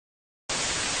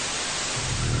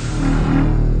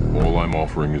I'm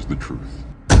offering is the truth.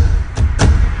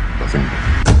 Nothing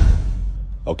more.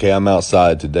 Okay, I'm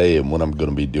outside today, and what I'm going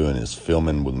to be doing is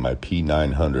filming with my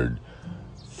P900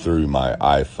 through my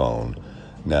iPhone.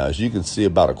 Now, as you can see,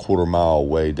 about a quarter-mile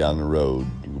away down the road,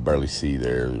 you can barely see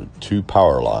there, two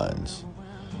power lines.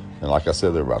 And like I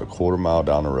said, they're about a quarter-mile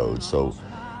down the road. So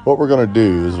what we're going to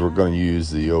do is we're going to use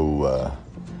the old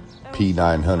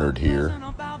P900 here.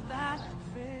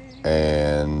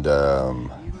 And let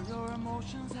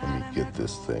me get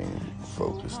this thing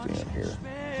focused in here.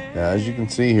 Now, as you can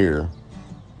see here,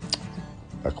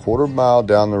 a quarter-mile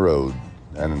down the road,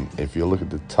 and if you look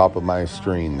at the top of my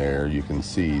screen there, you can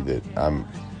see that I'm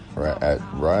right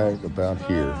about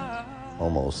here,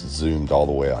 almost zoomed all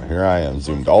the way out. Here I am,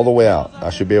 zoomed all the way out. I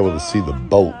should be able to see the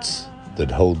bolts that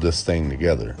hold this thing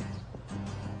together.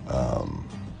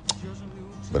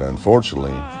 But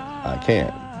unfortunately, I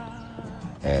can't.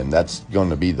 And that's going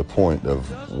to be the point of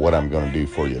what I'm going to do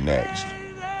for you next.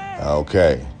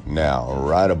 Okay, now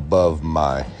right above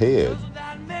my head,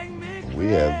 we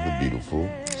have the beautiful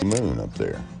moon up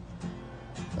there.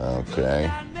 Okay,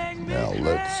 now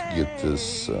let's get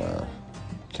this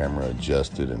camera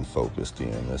adjusted and focused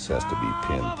in. This has to be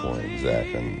pinpoint exact,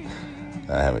 and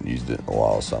I haven't used it in a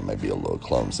while, so I may be a little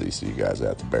clumsy, so you guys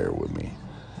have to bear with me.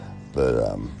 But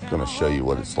I'm going to show you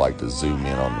what it's like to zoom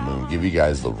in on the moon, give you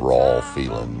guys the raw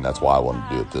feeling. That's why I want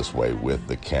to do it this way with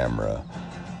the camera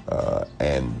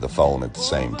and the phone at the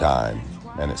same time.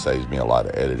 And it saves me a lot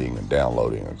of editing and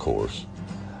downloading, of course.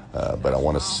 But I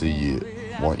want you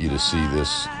to see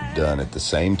this done at the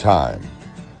same time,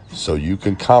 so you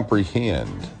can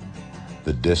comprehend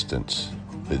the distance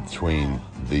between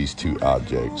these two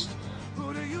objects.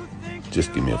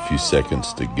 Just give me a few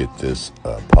seconds to get this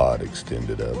pod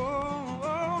extended up.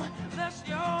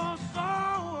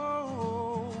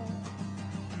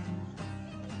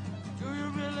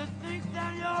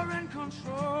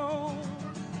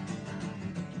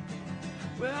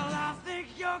 Well, I think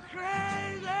you're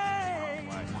crazy.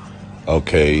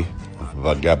 Okay,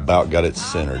 I've got it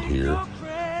centered here.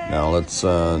 Now let's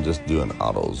just do an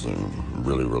auto zoom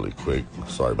really quick.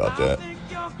 Sorry about that.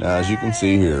 Now, as you can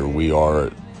see here, we are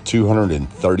at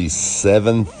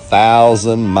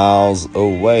 237,000 miles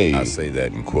away. I say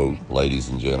that in quote, ladies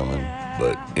and gentlemen.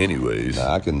 But anyways,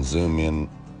 now I can zoom in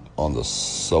on the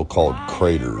so-called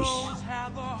craters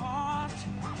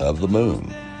of the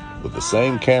moon with the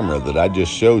same camera that I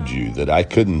just showed you, that I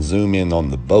couldn't zoom in on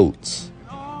the boats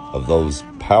of those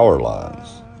power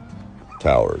lines,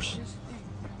 towers.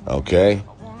 Okay?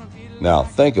 Now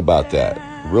think about that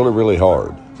really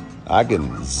hard. I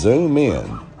can zoom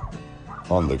in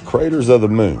on the craters of the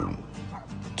moon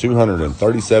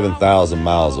 237,000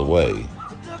 miles away,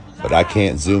 but I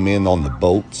can't zoom in on the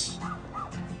boats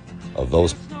of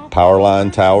those power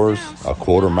line towers a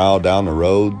quarter-mile down the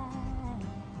road.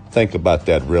 Think about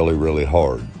that really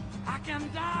hard.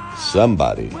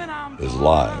 Somebody is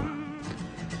lying.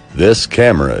 This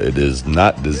camera, it is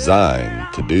not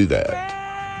designed to do that.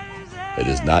 It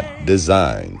is not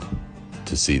designed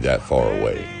to see that far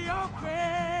away.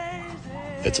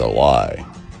 It's a lie.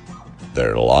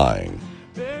 They're lying.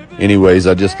 Anyways,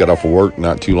 I just got off of work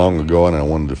not too long ago, and I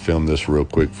wanted to film this real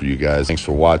quick for you guys. Thanks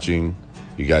for watching.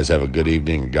 You guys have a good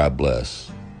evening, and God bless.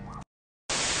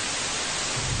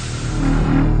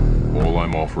 All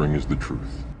I'm offering is the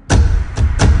truth.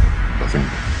 Nothing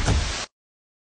more.